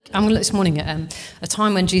I'm going to look this morning at a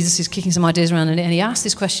time when Jesus is kicking some ideas around, and he asked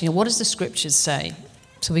this question, what does the scriptures say?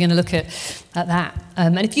 So we're going to look at that.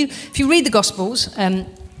 And if you read the Gospels,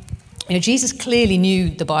 Jesus clearly knew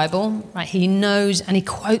the Bible, right? He knows, and he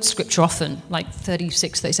quotes scripture often, like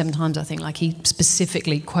 36, 37 times, I think, like he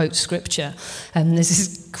specifically quotes scripture. And there's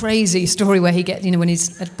this crazy story where he gets, when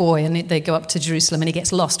he's a boy and they go up to Jerusalem and he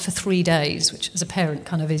gets lost for 3 days, which as a parent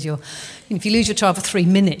kind of is if you lose your child for 3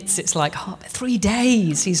 minutes, it's like 3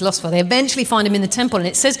 days he's lost for. They eventually find him in the temple, and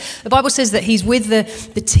the Bible says that he's with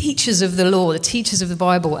the teachers of the law, the teachers of the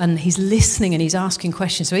Bible, and he's listening and he's asking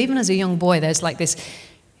questions. So even as a young boy, there's like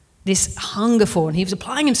this hunger for, and he was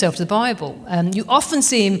applying himself to the Bible. You often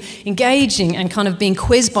see him engaging and kind of being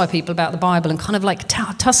quizzed by people about the Bible and kind of like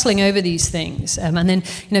tussling over these things. And then,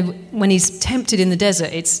 when he's tempted in the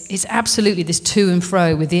desert, it's absolutely this to and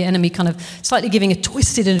fro with the enemy kind of slightly giving a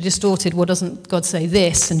twisted and a distorted, well, doesn't God say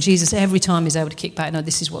this? And Jesus every time is able to kick back, no,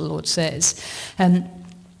 this is what the Lord says.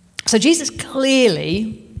 So Jesus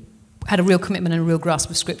clearly had a real commitment and a real grasp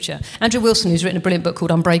of Scripture. Andrew Wilson, who's written a brilliant book called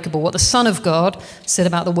Unbreakable, What the Son of God Said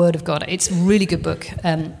About the Word of God. It's a really good book.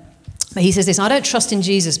 But he says this, I don't trust in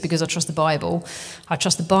Jesus because I trust the Bible. I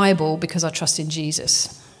trust the Bible because I trust in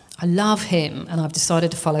Jesus. I love him and I've decided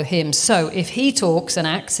to follow him. So if he talks and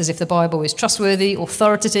acts as if the Bible is trustworthy,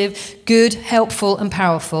 authoritative, good, helpful and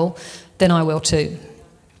powerful, then I will too.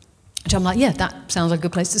 Which I'm like, yeah, that sounds like a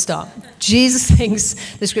good place to start. Jesus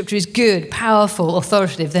thinks the scripture is good, powerful,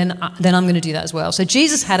 authoritative, then I'm going to do that as well. So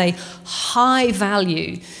Jesus had a high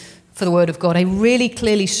value for the word of God, a really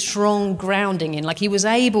clearly strong grounding in, like he was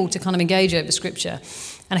able to kind of engage over scripture,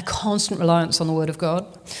 and a constant reliance on the word of God.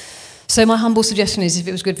 So my humble suggestion is, if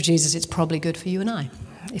it was good for Jesus, it's probably good for you and I.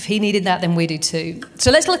 If he needed that, then we do too. So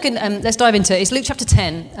let's dive into it. It's Luke chapter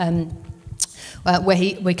 10, where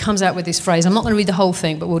he comes out with this phrase. I'm not going to read the whole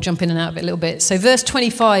thing, but we'll jump in and out of it a little bit. So verse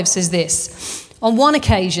 25 says this: on one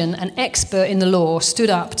occasion, an expert in the law stood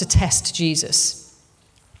up to test Jesus.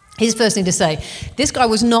 Here's the first thing to say. This guy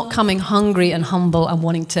was not coming hungry and humble and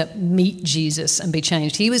wanting to meet Jesus and be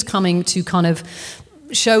changed. He was coming to kind of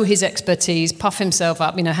show his expertise, puff himself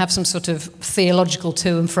up, have some sort of theological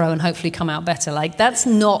to and fro and hopefully come out better. Like, that's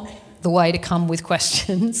not the way to come with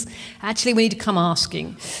questions. Actually, we need to come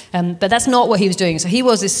asking. But that's not what he was doing. So he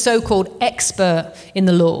was this so-called expert in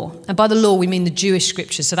the law. And by the law, we mean the Jewish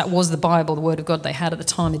scriptures. So that was the Bible, the word of God they had at the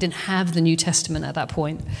time. They didn't have the New Testament at that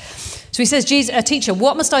point. So he says, teacher,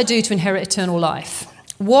 what must I do to inherit eternal life?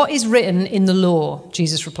 What is written in the law?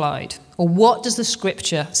 Jesus replied. Or what does the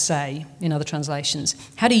scripture say in other translations?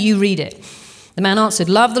 How do you read it? The man answered,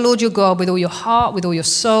 love the Lord your God with all your heart, with all your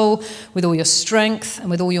soul, with all your strength, and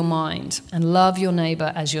with all your mind, and love your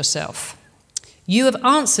neighbor as yourself. You have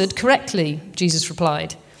answered correctly, Jesus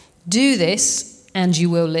replied. Do this, and you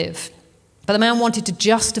will live. But the man wanted to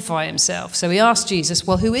justify himself, so he asked Jesus,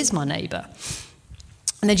 well, who is my neighbor?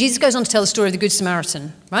 And then Jesus goes on to tell the story of the Good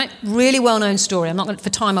Samaritan, right? Really well-known story. For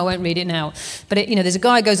time, I won't read it now. But, there's a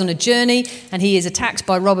guy who goes on a journey, and he is attacked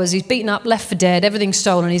by robbers. He's beaten up, left for dead, everything's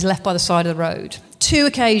stolen, and he's left by the side of the road. 2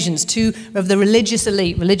 occasions, 2 of the religious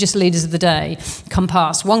elite, religious leaders of the day, come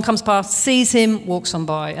past. One comes past, sees him, walks on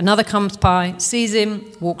by. Another comes by, sees him,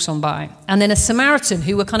 walks on by. And then a Samaritan,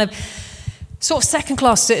 who were kind of sort of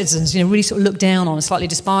second-class citizens, really sort of looked down on and slightly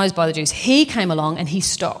despised by the Jews. He came along, and he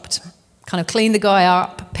stopped. Kind of cleaned the guy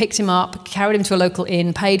up, picked him up, carried him to a local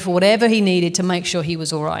inn, paid for whatever he needed to make sure he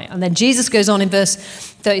was all right. And then Jesus goes on in verse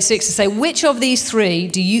 36 to say, which of these 3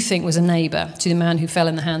 do you think was a neighbor to the man who fell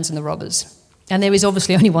in the hands of the robbers? And there is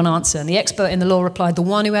obviously only one answer. And the expert in the law replied, the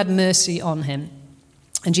one who had mercy on him.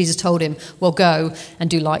 And Jesus told him, well, go and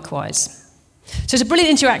do likewise. So it's a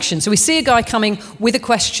brilliant interaction. So we see a guy coming with a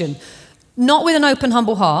question, not with an open,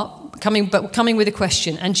 humble heart, but coming with a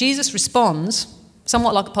question. And Jesus responds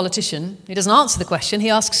somewhat like a politician. He doesn't answer the question, he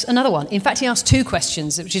asks another one. In fact, he asks 2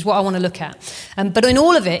 questions, which is what I want to look at. But in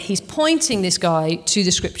all of it, he's pointing this guy to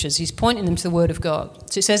the scriptures. He's pointing them to the word of God.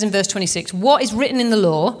 So it says in verse 26, what is written in the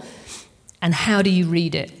law and how do you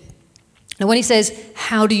read it? Now, when he says,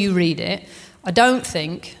 how do you read it, I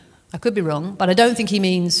could be wrong, but I don't think he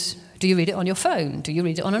means, do you read it on your phone? Do you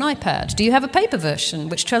read it on an iPad? Do you have a paper version?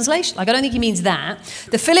 Which translation? I don't think he means that.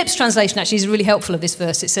 The Phillips translation actually is really helpful of this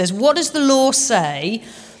verse. It says, what does the law say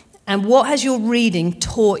and what has your reading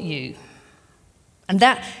taught you? And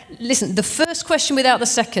the first question without the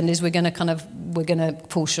second is we're going to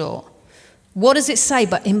fall short. What does it say?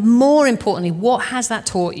 But more importantly, what has that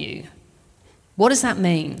taught you? What does that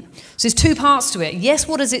mean? So there's 2 parts to it. Yes,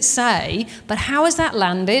 what does it say? But how has that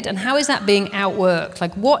landed and how is that being outworked?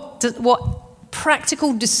 Like what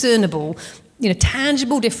practical, discernible,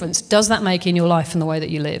 tangible difference does that make in your life and the way that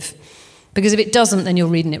you live? Because if it doesn't, then you're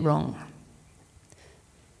reading it wrong.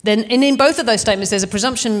 Then, and in both of those statements, there's a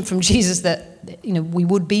presumption from Jesus that, we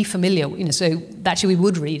would be familiar, so actually we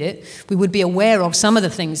would read it. We would be aware of some of the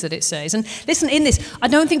things that it says. And listen, in this, I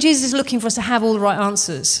don't think Jesus is looking for us to have all the right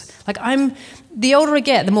answers. The older I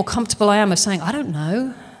get, the more comfortable I am of saying, I don't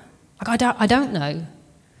know. I don't know.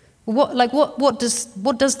 What does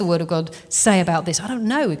the Word of God say about this? I don't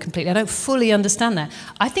know completely. I don't fully understand that.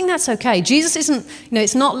 I think that's okay. Jesus isn't,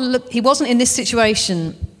 he wasn't in this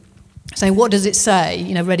situation saying, what does it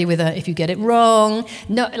say? Ready with if you get it wrong.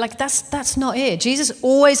 No, that's not it. Jesus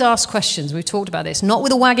always asks questions. We've talked about this. Not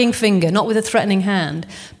with a wagging finger, not with a threatening hand,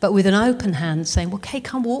 but with an open hand saying, well, okay,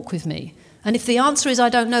 come walk with me. And if the answer is I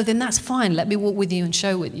don't know, then that's fine. Let me walk with you and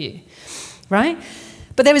show with you. Right?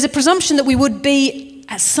 But there is a presumption that we would be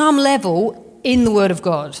at some level in the Word of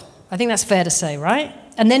God. I think that's fair to say, right?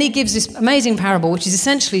 And then he gives this amazing parable, which is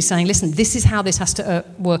essentially saying, listen, this is how this has to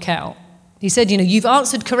work out. He said, you've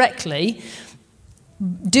answered correctly,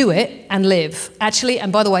 do it and live. Actually,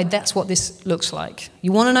 and by the way, that's what this looks like.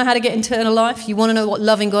 You want to know how to get eternal life? You want to know what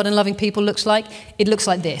loving God and loving people looks like? It looks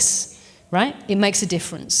like this, right? It makes a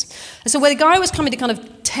difference. And so where the guy was coming to kind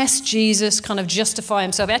of test Jesus, kind of justify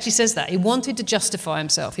himself, he actually says that. He wanted to justify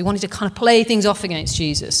himself. He wanted to kind of play things off against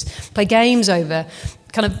Jesus, play games over,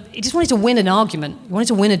 he just wanted to win an argument. He wanted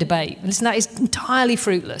to win a debate. And listen, that is entirely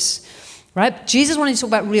fruitless, right? Jesus wanted to talk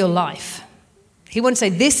about real life. He wanted to say,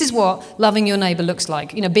 this is what loving your neighbour looks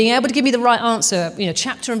like. Being able to give me the right answer,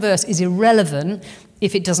 chapter and verse is irrelevant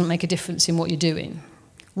if it doesn't make a difference in what you're doing.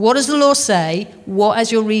 What does the law say? What,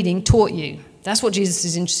 as you're reading, taught you? That's what Jesus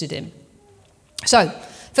is interested in. So,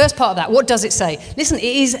 first part of that, what does it say? Listen, it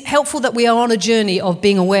is helpful that we are on a journey of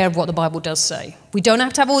being aware of what the Bible does say. We don't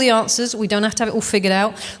have to have all the answers. We don't have to have it all figured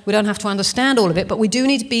out. We don't have to understand all of it. But we do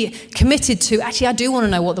need to be committed to, actually, I do want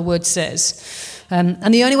to know what the Word says.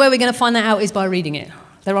 And the only way we're going to find that out is by reading it.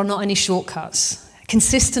 There are not any shortcuts.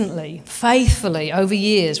 Consistently, faithfully, over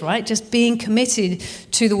years, right? Just being committed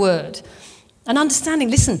to the Word. And understanding,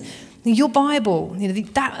 listen, your Bible,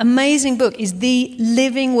 that amazing book is the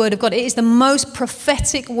living Word of God. It is the most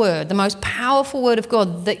prophetic word, the most powerful Word of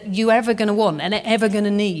God that you're ever going to want and ever going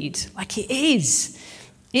to need. It is.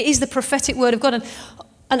 It is the prophetic Word of God.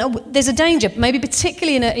 And there's a danger, maybe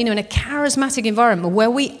particularly in a charismatic environment where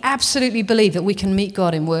we absolutely believe that we can meet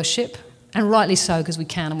God in worship, and rightly so because we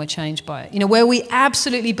can and we're changed by it. Where we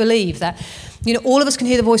absolutely believe that, all of us can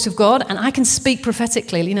hear the voice of God and I can speak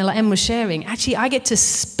prophetically, like Em was sharing. Actually, I get to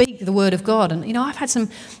speak the Word of God. And, I've had some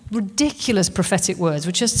ridiculous prophetic words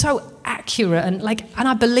which are so accurate and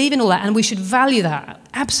I believe in all that and we should value that.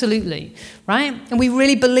 Absolutely, right? And we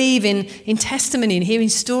really believe in testimony and hearing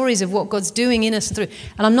stories of what God's doing in us and through.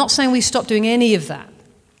 And I'm not saying we stop doing any of that.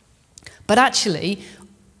 But actually,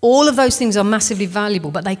 all of those things are massively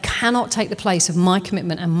valuable, but they cannot take the place of my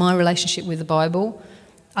commitment and my relationship with the Bible.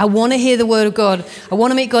 I want to hear the Word of God. I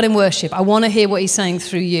want to meet God in worship. I want to hear what He's saying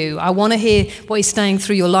through you. I want to hear what He's saying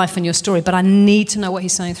through your life and your story, but I need to know what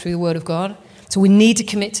He's saying through the Word of God. So we need to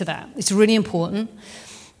commit to that. It's really important.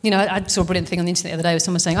 I saw a brilliant thing on the internet the other day with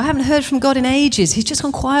someone saying, I haven't heard from God in ages. He's just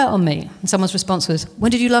gone quiet on me. And someone's response was, when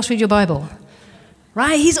did you last read your Bible?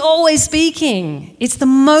 Right? He's always speaking. It's the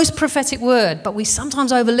most prophetic word, but we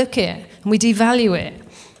sometimes overlook it and we devalue it.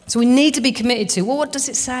 So we need to be committed to, what does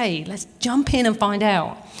it say? Let's jump in and find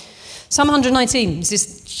out. Psalm 119 is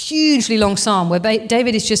this hugely long psalm where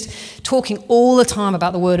David is just talking all the time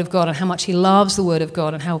about the Word of God and how much he loves the Word of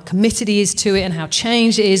God and how committed he is to it and how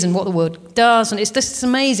changed it is and what the Word does. And it's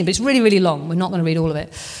amazing, but it's really, really long. We're not going to read all of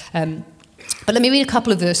it. But let me read a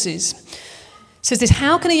couple of verses. It says this,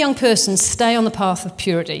 how can a young person stay on the path of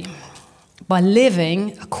purity? By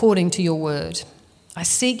living according to your word. I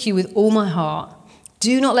seek you with all my heart.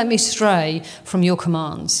 Do not let me stray from your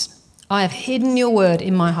commands. I have hidden your word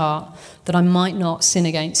in my heart that I might not sin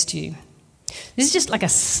against you. This is just like a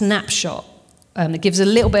snapshot that gives a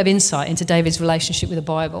little bit of insight into David's relationship with the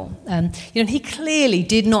Bible. He clearly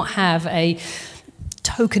did not have a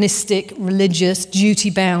tokenistic, religious,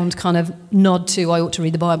 duty-bound kind of nod to, I ought to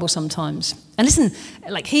read the Bible sometimes. And listen,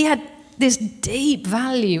 he had this deep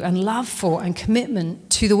value and love for and commitment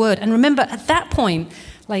to the word. And remember, at that point,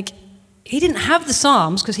 he didn't have the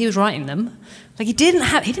Psalms because he was writing them. He didn't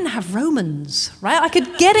have Romans, right? I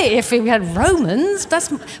could get it if he had Romans,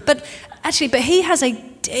 but he has a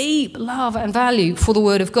deep love and value for the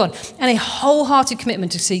Word of God and a wholehearted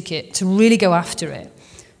commitment to seek it, to really go after it.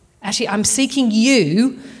 Actually, I'm seeking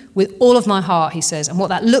you with all of my heart, he says, and what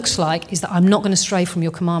that looks like is that I'm not going to stray from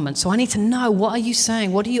your commandments. So I need to know, what are you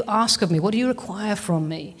saying? What do you ask of me? What do you require from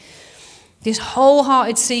me? This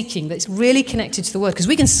wholehearted seeking that's really connected to the Word, because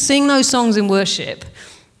we can sing those songs in worship,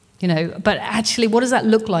 But actually, what does that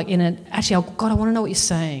look like God, I want to know what you're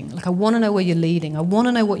saying. Like, I want to know where you're leading. I want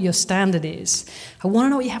to know what your standard is. I want to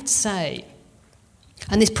know what you have to say.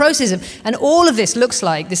 And this process and all of this looks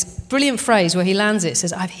like this brilliant phrase where he lands it,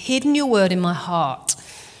 says, I've hidden your word in my heart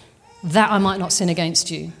that I might not sin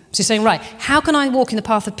against you. So he's saying, right, how can I walk in the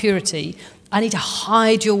path of purity? I need to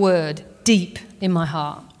hide your word deep in my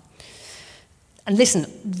heart. And listen,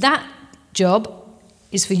 that job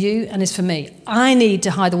is for you and is for me. I need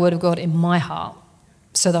to hide the word of God in my heart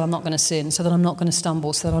so that I'm not going to sin, so that I'm not going to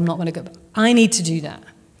stumble, so that I'm not going to go. I need to do that,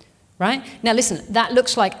 right? Now listen, that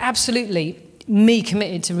looks like absolutely me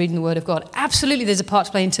committed to reading the word of God. Absolutely there's a part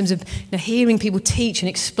to play in terms of hearing people teach and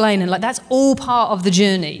explain, and that's all part of the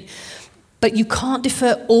journey. But you can't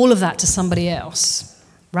defer all of that to somebody else.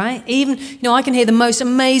 Right? Even, I can hear the most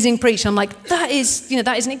amazing preacher. I'm like, that is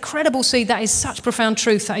an incredible seed. That is such profound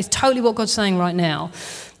truth. That is totally what God's saying right now.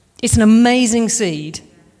 It's an amazing seed.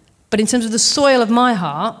 But in terms of the soil of my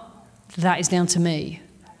heart, that is down to me.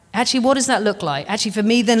 Actually, what does that look like? Actually, for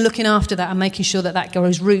me, then looking after that and making sure that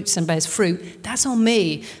grows roots and bears fruit, that's on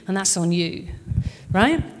me and that's on you.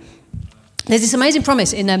 Right? There's this amazing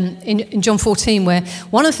promise in John 14 where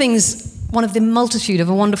one of the multitude of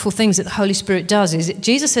wonderful things that the Holy Spirit does is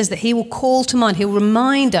Jesus says that he will call to mind, he'll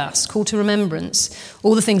remind us, call to remembrance,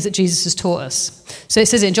 all the things that Jesus has taught us. So it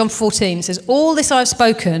says in John 14, it says, all this I have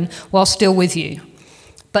spoken while still with you.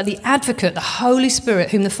 But the advocate, the Holy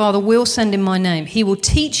Spirit, whom the Father will send in my name, he will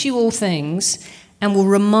teach you all things and will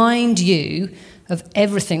remind you of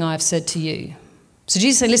everything I have said to you. So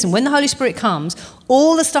Jesus said, listen, when the Holy Spirit comes,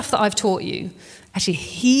 all the stuff that I've taught you, actually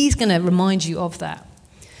he's going to remind you of that.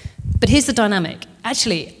 But here's the dynamic.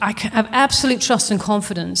 Actually, I have absolute trust and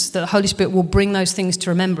confidence that the Holy Spirit will bring those things to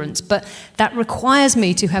remembrance, but that requires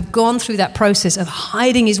me to have gone through that process of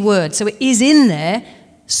hiding his word. So it is in there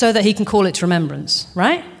so that he can call it to remembrance,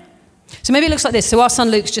 right? So maybe it looks like this. So our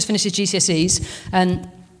son Luke's just finished his GCSEs, and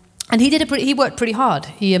he worked pretty hard.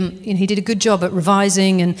 He did a good job at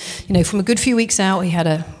revising, and from a good few weeks out,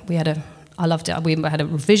 I loved it. We had a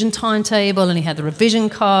revision timetable, and he had the revision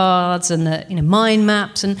cards and the mind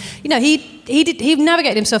maps, and he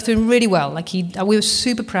navigated himself through really well. We were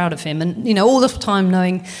super proud of him, and all the time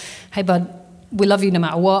knowing, hey bud, we love you no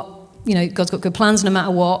matter what. God's got good plans no matter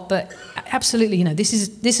what. But absolutely, this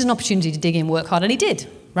is an opportunity to dig in, work hard, and he did.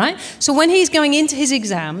 Right? So when he's going into his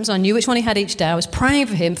exams, I knew which one he had each day. I was praying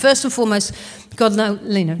for him. First and foremost, God, let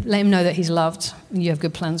him know that he's loved and you have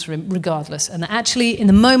good plans for him regardless. And that actually, in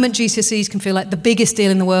the moment, GCSEs can feel like the biggest deal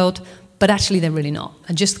in the world, but actually they're really not.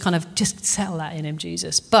 And just settle that in him,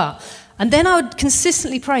 Jesus. And then I would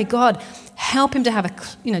consistently pray, God, help him to have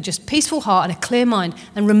a just peaceful heart and a clear mind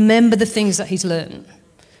and remember the things that he's learned.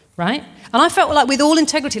 Right? And I felt like with all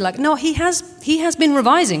integrity, no, he has been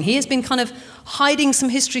revising. He has been kind of hiding some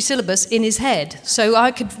history syllabus in his head. So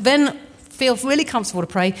I could then feel really comfortable to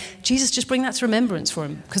pray, Jesus, just bring that to remembrance for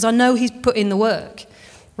him, because I know he's put in the work.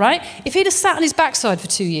 Right? If he'd have sat on his backside for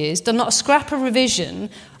 2 years, done not a scrap of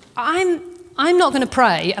revision, I'm not going to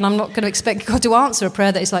pray, and I'm not going to expect God to answer a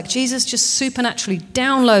prayer that is like, Jesus, just supernaturally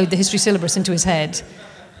download the history syllabus into his head.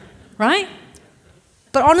 Right?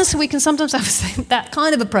 But honestly, we can sometimes have that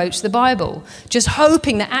kind of approach to the Bible, just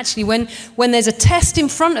hoping that actually when there's a test in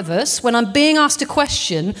front of us, when I'm being asked a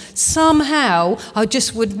question, somehow I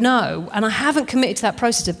just would know. And I haven't committed to that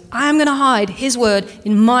process of, I'm going to hide his word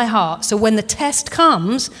in my heart. So when the test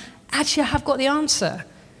comes, actually I have got the answer.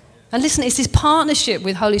 And listen, it's this partnership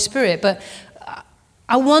with Holy Spirit. But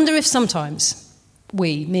I wonder if sometimes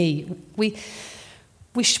we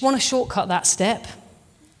want to shortcut that step.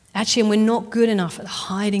 Actually, and we're not good enough at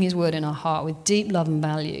hiding his word in our heart with deep love and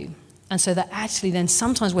value. And so that actually then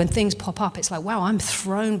sometimes when things pop up, it's like, wow, I'm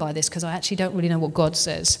thrown by this because I actually don't really know what God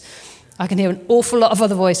says. I can hear an awful lot of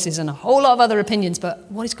other voices and a whole lot of other opinions,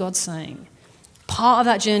 but what is God saying? Part of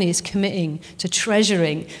that journey is committing to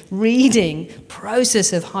treasuring, reading,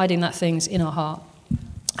 process of hiding that things in our heart.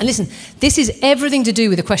 And listen, this is everything to do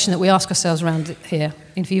with the question that we ask ourselves around here.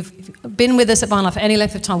 If you've been with us at Vine Life for any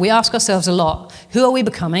length of time, we ask ourselves a lot, who are we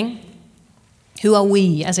becoming? Who are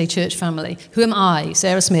we as a church family? Who am I,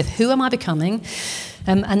 Sarah Smith? Who am I becoming?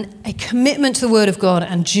 And a commitment to the Word of God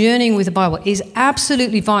and journeying with the Bible is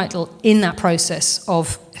absolutely vital in that process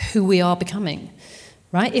of who we are becoming,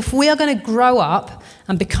 right? If we are going to grow up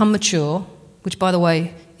and become mature, which, by the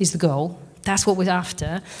way, is the goal, that's what we're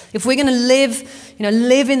after. If we're going to live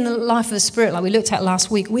in the life of the Spirit like we looked at last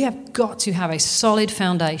week, we have got to have a solid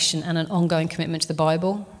foundation and an ongoing commitment to the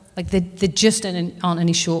Bible. There just aren't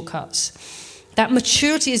any shortcuts. That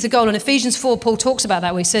maturity is the goal. In Ephesians 4, Paul talks about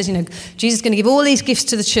that, where he says, Jesus is going to give all these gifts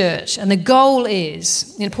to the church. And the goal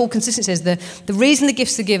is, Paul consistently says, the reason the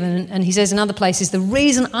gifts are given, and he says in other places, the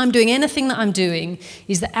reason I'm doing anything that I'm doing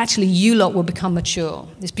is that actually you lot will become mature.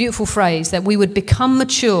 This beautiful phrase, that we would become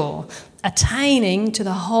mature, attaining to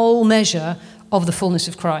the whole measure of the fullness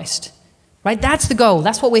of Christ. Right? That's the goal.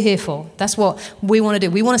 That's what we're here for. That's what we want to do.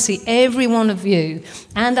 We want to see every one of you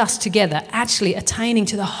and us together actually attaining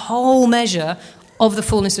to the whole measure of the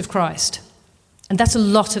fullness of Christ. And that's a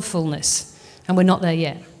lot of fullness, and we're not there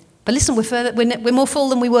yet. But listen, we're more full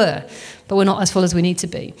than we were, but we're not as full as we need to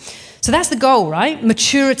be. So that's the goal, right?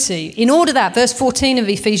 Maturity. In order that, verse 14 of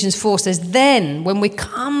Ephesians 4 says, then when we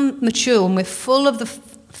come mature and we're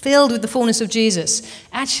filled with the fullness of Jesus,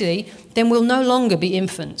 actually, then we'll no longer be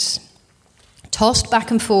infants, tossed back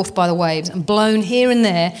and forth by the waves and blown here and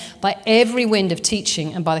there by every wind of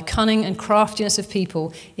teaching and by the cunning and craftiness of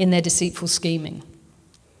people in their deceitful scheming.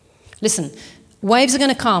 Listen, waves are going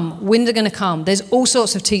to come, wind are going to come. There's all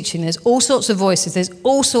sorts of teaching, there's all sorts of voices, there's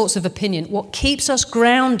all sorts of opinion. What keeps us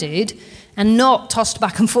grounded and not tossed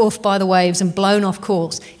back and forth by the waves and blown off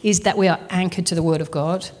course is that we are anchored to the Word of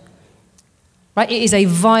God. Right? It is a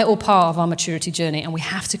vital part of our maturity journey, and we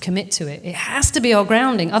have to commit to it. It has to be our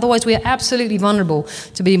grounding. Otherwise, we are absolutely vulnerable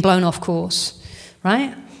to being blown off course.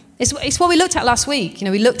 Right? It's what we looked at last week.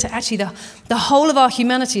 We looked at actually the whole of our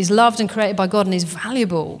humanity is loved and created by God and is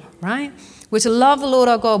valuable. Right? We're to love the Lord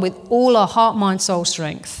our God with all our heart, mind, soul,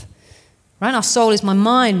 strength. Right? Our soul is my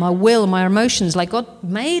mind, my will, my emotions. Like God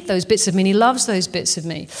made those bits of me, and He loves those bits of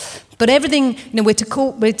me. But everything, we're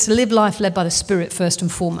to live life led by the Spirit first and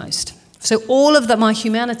foremost. So all of that, my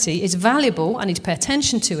humanity, is valuable. I need to pay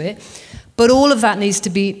attention to it. But all of that needs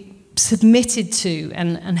to be submitted to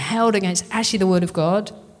and held against actually the Word of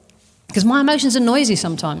God. Because my emotions are noisy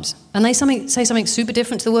sometimes. And they say something super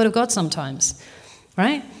different to the Word of God sometimes.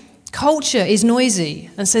 Right? Culture is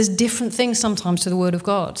noisy and says different things sometimes to the Word of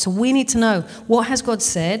God. So we need to know, what has God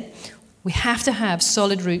said? We have to have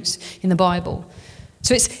solid roots in the Bible.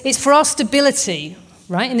 So it's for our stability.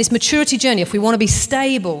 Right? In this maturity journey, if we want to be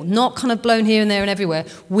stable, not kind of blown here and there and everywhere,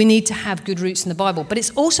 we need to have good roots in the Bible. But it's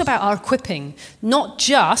also about our equipping, not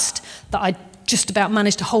just that I just about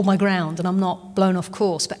managed to hold my ground and I'm not blown off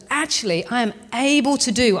course, but actually I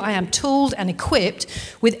am tooled and equipped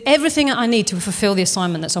with everything that I need to fulfill the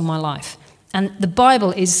assignment that's on my life. And the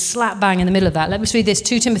Bible is slap bang in the middle of that. Let me read this,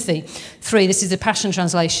 2 Timothy 3, this is the Passion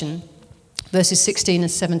Translation. Verses 16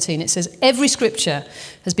 and 17, it says, every scripture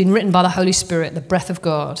has been written by the Holy Spirit, the breath of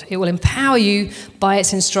God. It will empower you by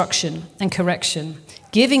its instruction and correction,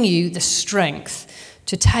 giving you the strength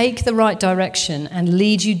to take the right direction and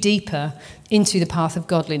lead you deeper into the path of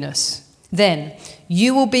godliness. Then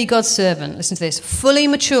you will be God's servant, listen to this, fully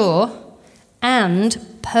mature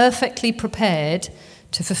and perfectly prepared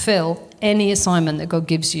to fulfill any assignment that God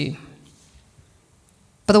gives you.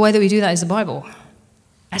 But the way that we do that is the Bible.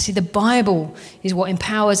 Actually, the Bible is what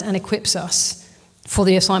empowers and equips us for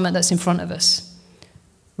the assignment that's in front of us.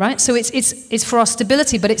 Right? So it's for our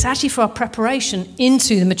stability, but it's actually for our preparation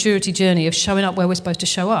into the maturity journey of showing up where we're supposed to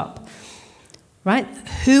show up. Right?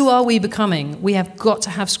 Who are we becoming? We have got to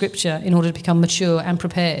have Scripture in order to become mature and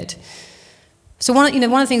prepared. So one of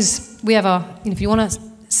the things we have if you want to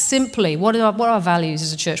simply, what are our values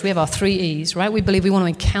as a church? We have our 3 E's, right? We believe we want to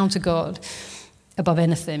encounter God above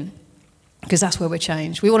anything. Because that's where we're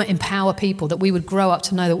changed. We want to empower people, that we would grow up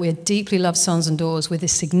to know that we're deeply loved sons and daughters with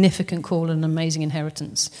this significant call and an amazing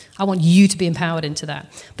inheritance. I want you to be empowered into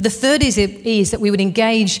that. But the third is that we would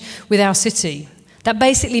engage with our city. That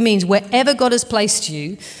basically means wherever God has placed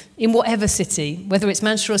you, in whatever city, whether it's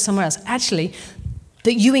Manchester or somewhere else, actually,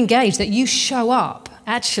 that you engage, that you show up,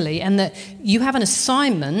 actually, and that you have an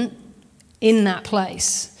assignment in that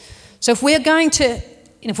place. So if we're going to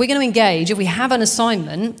engage, if we have an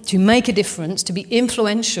assignment to make a difference, to be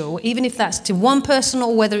influential, even if that's to one person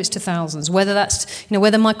or whether it's to thousands, whether that's,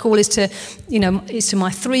 whether my call is to, is to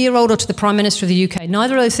my 3-year-old or to the Prime Minister of the UK,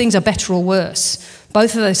 neither of those things are better or worse.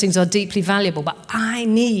 Both of those things are deeply valuable, but I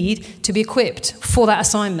need to be equipped for that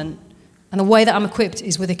assignment. And the way that I'm equipped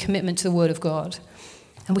is with a commitment to the Word of God.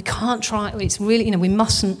 And we can't we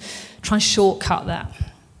mustn't try and shortcut that.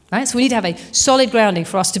 Right? So we need to have a solid grounding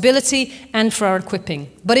for our stability and for our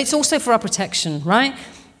equipping. But it's also for our protection, right?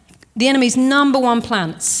 The enemy's number one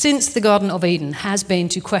plan since the Garden of Eden has been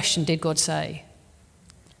to question, did God say?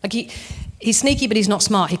 Like he's sneaky, but he's not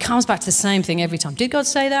smart. He comes back to the same thing every time. Did God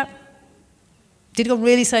say that? Did God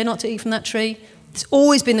really say not to eat from that tree? It's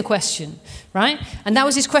always been the question, right? And that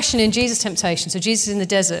was his question in Jesus' temptation. So Jesus is in the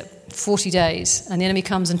desert 40 days, and the enemy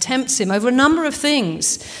comes and tempts him over a number of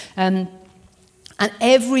things. And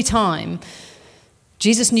every time,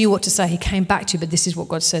 Jesus knew what to say. He came back to you, but this is what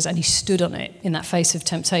God says, and he stood on it in that face of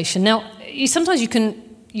temptation. Now, sometimes you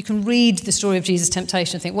can read the story of Jesus'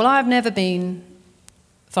 temptation and think, well, I've never been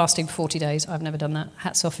fasting for 40 days. I've never done that.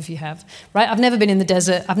 Hats off if you have. Right? I've never been in the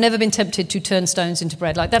desert. I've never been tempted to turn stones into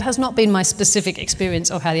bread. Like, that has not been my specific experience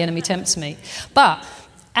of how the enemy tempts me. But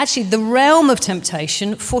actually, the realm of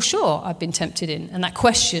temptation, for sure, I've been tempted in. And that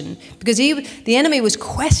question, because the enemy was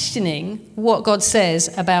questioning what God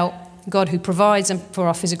says about God who provides for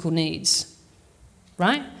our physical needs.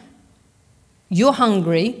 Right? You're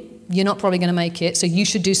hungry. You're not probably going to make it, so you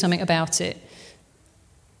should do something about it.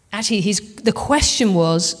 Actually, the question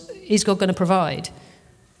was, is God going to provide?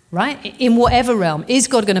 Right? In whatever realm. Is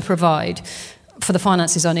God going to provide for the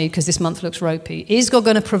finances I need because this month looks ropey? Is God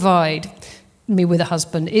going to provide me with a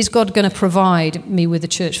husband? Is God going to provide me with a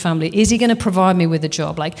church family? Is he going to provide me with a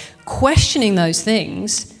job? Like, questioning those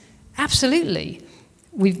things, absolutely.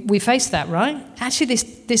 We face that, right? Actually,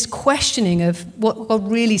 this questioning of what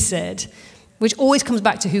God really said, which always comes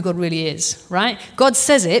back to who God really is, right? God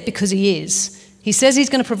says it because he is. He says he's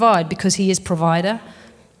going to provide because he is provider.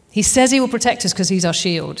 He says he will protect us because he's our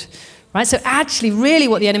shield, right? So actually, really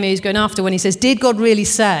what the enemy is going after when he says, did God really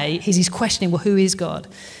say, is he's questioning, well, who is God?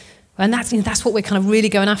 And that's what we're kind of really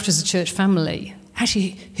going after as a church family.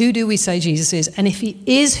 Actually, who do we say Jesus is? And if he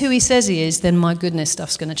is who he says he is, then my goodness,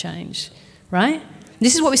 stuff's going to change, right?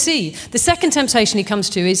 This is what we see. The second temptation he comes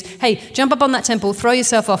to is, hey, jump up on that temple, throw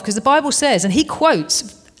yourself off, because the Bible says, and he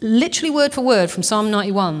quotes literally word for word from Psalm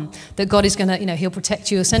 91, that God is going to, he'll protect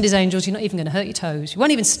you, he'll send his angels, you're not even going to hurt your toes. You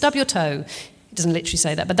won't even stub your toe. It doesn't literally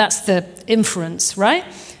say that, but that's the inference, right?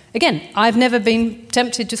 Again, I've never been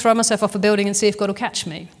tempted to throw myself off a building and see if God will catch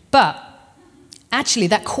me. But actually,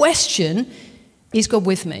 that question, is God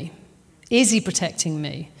with me? Is he protecting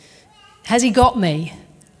me? Has he got me?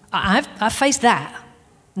 I've faced that.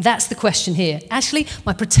 That's the question here. Actually,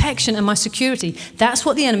 my protection and my security, that's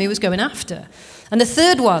what the enemy was going after. And the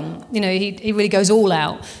third one, he really goes all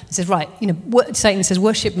out. He says, right, Satan says,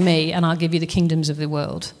 worship me and I'll give you the kingdoms of the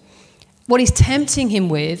world. What he's tempting him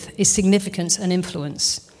with is significance and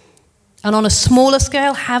influence. And on a smaller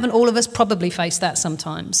scale, haven't all of us probably faced that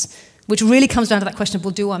sometimes? Which really comes down to that question of,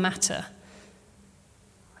 well, do I matter?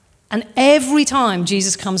 And every time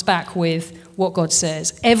Jesus comes back with what God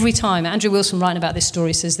says, every time, Andrew Wilson writing about this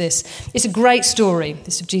story says this, it's a great story,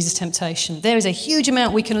 this of Jesus' temptation. There is a huge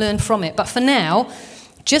amount we can learn from it. But for now,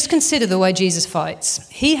 just consider the way Jesus fights.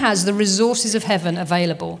 He has the resources of heaven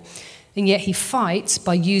available, and yet he fights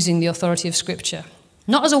by using the authority of Scripture.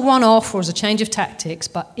 Not as a one-off or as a change of tactics,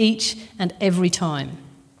 but each and every time.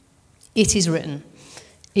 It is written.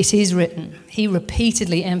 It is written. He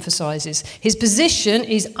repeatedly emphasizes. His position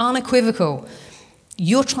is unequivocal.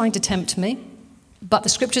 You're trying to tempt me, but the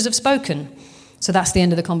Scriptures have spoken. So that's the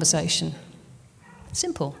end of the conversation.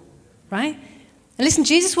 Simple, right? And listen,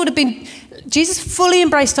 Jesus fully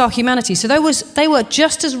embraced our humanity. So they were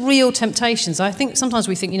just as real temptations. I think sometimes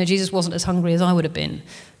we think, Jesus wasn't as hungry as I would have been.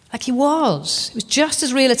 Like he was. It was just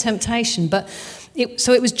as real a temptation,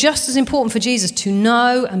 so it was just as important for Jesus to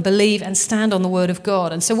know and believe and stand on the word of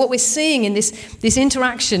God. And so what we're seeing in this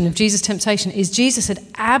interaction of Jesus' temptation is Jesus had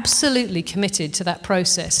absolutely committed to that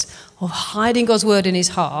process of hiding God's word in his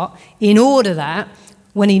heart in order that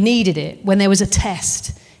when he needed it, when there was a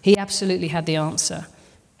test, he absolutely had the answer.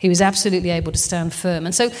 He was absolutely able to stand firm.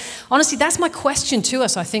 And so honestly, that's my question to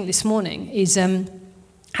us, I think, this morning is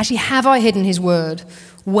actually, have I hidden his word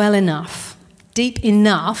well enough, deep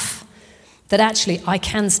enough, that actually I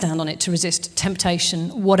can stand on it to resist temptation,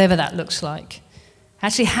 whatever that looks like?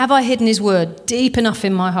 Actually, have I hidden his word deep enough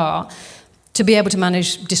in my heart to be able to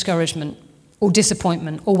manage discouragement or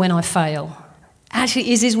disappointment or when I fail?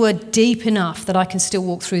 Actually, is his word deep enough that I can still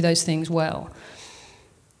walk through those things well?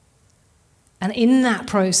 And in that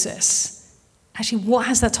process, actually, what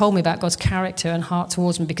has that told me about God's character and heart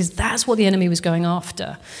towards me? Because that's what the enemy was going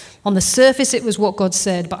after. On the surface, it was what God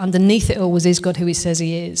said, but underneath it all was, is God who he says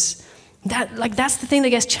he is? That's the thing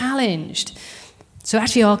that gets challenged. So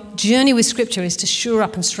actually our journey with Scripture is to shore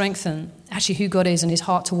up and strengthen actually who God is and his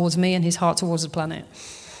heart towards me and his heart towards the planet.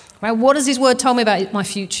 Right? What does his word tell me about my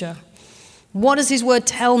future? What does his word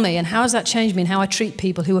tell me, and how has that changed me in how I treat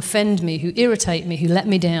people who offend me, who irritate me, who let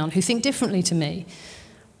me down, who think differently to me?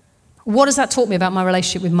 What has that taught me about my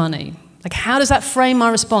relationship with money? Like, how does that frame my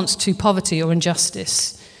response to poverty or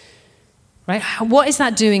injustice? Right? What is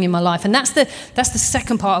that doing in my life? And that's the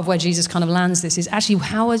second part of where Jesus kind of lands this, is actually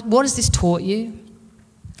what has this taught you?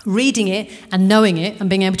 Reading it and knowing it and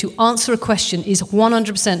being able to answer a question is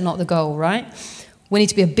 100% not the goal, right? We need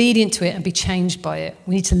to be obedient to it and be changed by it.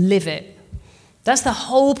 We need to live it. That's the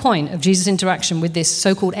whole point of Jesus' interaction with this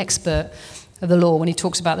so-called expert of the law when he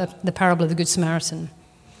talks about the parable of the Good Samaritan.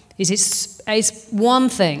 It's one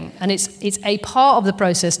thing, and it's a part of the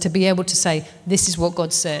process to be able to say, this is what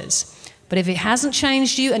God says. But if it hasn't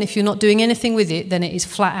changed you, and if you're not doing anything with it, then it is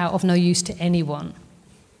flat out of no use to anyone.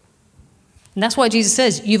 And that's why Jesus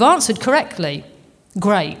says, you've answered correctly.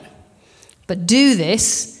 Great. But do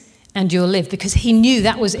this and you'll live. Because he knew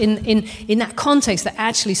that was in that context that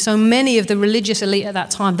actually so many of the religious elite at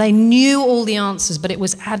that time, they knew all the answers, but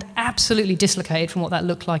it had absolutely dislocated from what that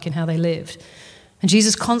looked like in how they lived. And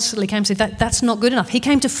Jesus constantly came to say, that's not good enough. He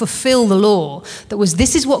came to fulfill the law that was,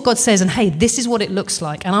 this is what God says, and hey, this is what it looks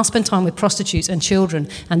like. And I'll spend time with prostitutes and children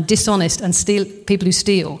and dishonest and people who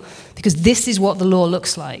steal, because this is what the law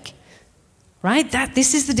looks like. Right?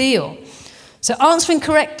 This is the deal. So answering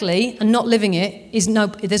correctly and not living it, there's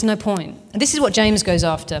no point. And this is what James goes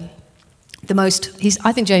after.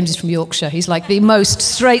 I think James is from Yorkshire. He's like the most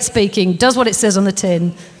straight speaking, does what it says on the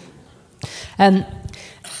tin.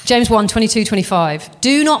 James 1, 22, 25.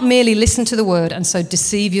 Do not merely listen to the word and so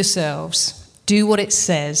deceive yourselves. Do what it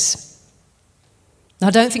says. Now,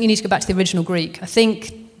 I don't think you need to go back to the original Greek. I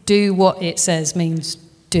think do what it says means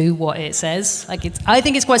do what it says. I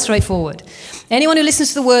think it's quite straightforward. Anyone who listens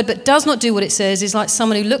to the word but does not do what it says is like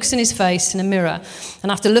someone who looks in his face in a mirror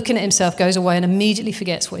and after looking at himself goes away and immediately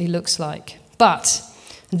forgets what he looks like. But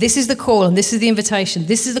this is the call and this is the invitation.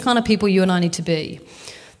 This is the kind of people you and I need to be.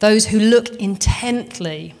 Those who look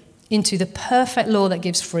intently into the perfect law that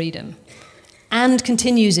gives freedom and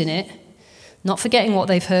continues in it, not forgetting what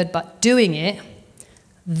they've heard, but doing it,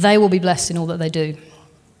 they will be blessed in all that they do.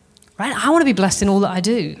 Right? I want to be blessed in all that I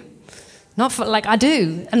do. Not for, I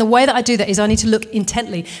do. And the way that I do that is I need to look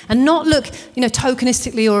intently and not look,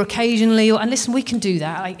 tokenistically or occasionally. And listen, we can do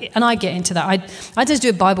that. And I get into that. I just do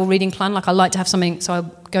a Bible reading plan. I like to have something. So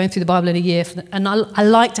I'm going through the Bible in a year. And I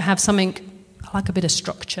like to have something. I like a bit of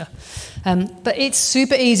structure. But it's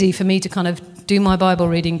super easy for me to kind of do my Bible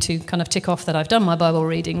reading to kind of tick off that I've done my Bible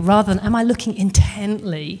reading rather than am I looking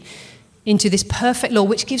intently into this perfect law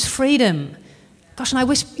which gives freedom. Gosh, and I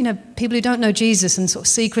wish, people who don't know Jesus and sort of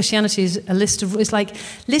see Christianity as a list of, it's like,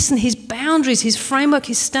 listen, his boundaries, his framework,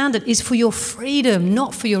 his standard is for your freedom,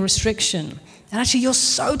 not for your restriction. And actually, you're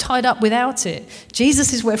so tied up without it.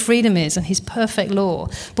 Jesus is where freedom is and his perfect law.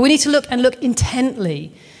 But we need to look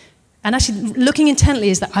intently. And actually, looking intently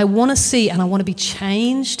is that I want to see and I want to be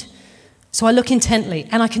changed. So I look intently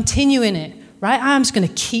and I continue in it, right? I'm just going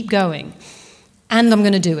to keep going and I'm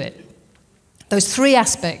going to do it. Those three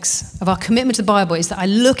aspects of our commitment to the Bible is that I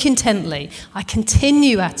look intently, I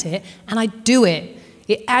continue at it, and I do it.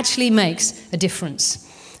 It actually makes a difference.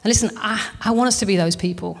 And listen, I want us to be those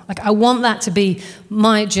people. I want that to be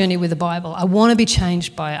my journey with the Bible. I want to be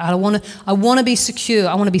changed by it. I want to be secure.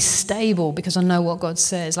 I want to be stable because I know what God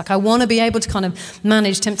says. I want to be able to kind of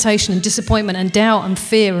manage temptation and disappointment and doubt and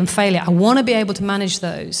fear and failure. I want to be able to manage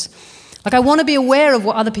those. I want to be aware of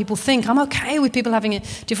what other people think. I'm okay with people having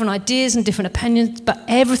different ideas and different opinions, but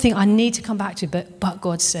everything I need to come back to, but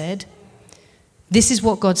God said. This is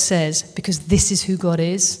what God says because this is who God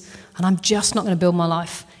is, and I'm just not going to build my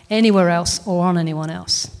life anywhere else or on anyone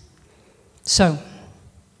else. So,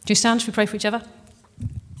 do you stand? Should we pray for each other?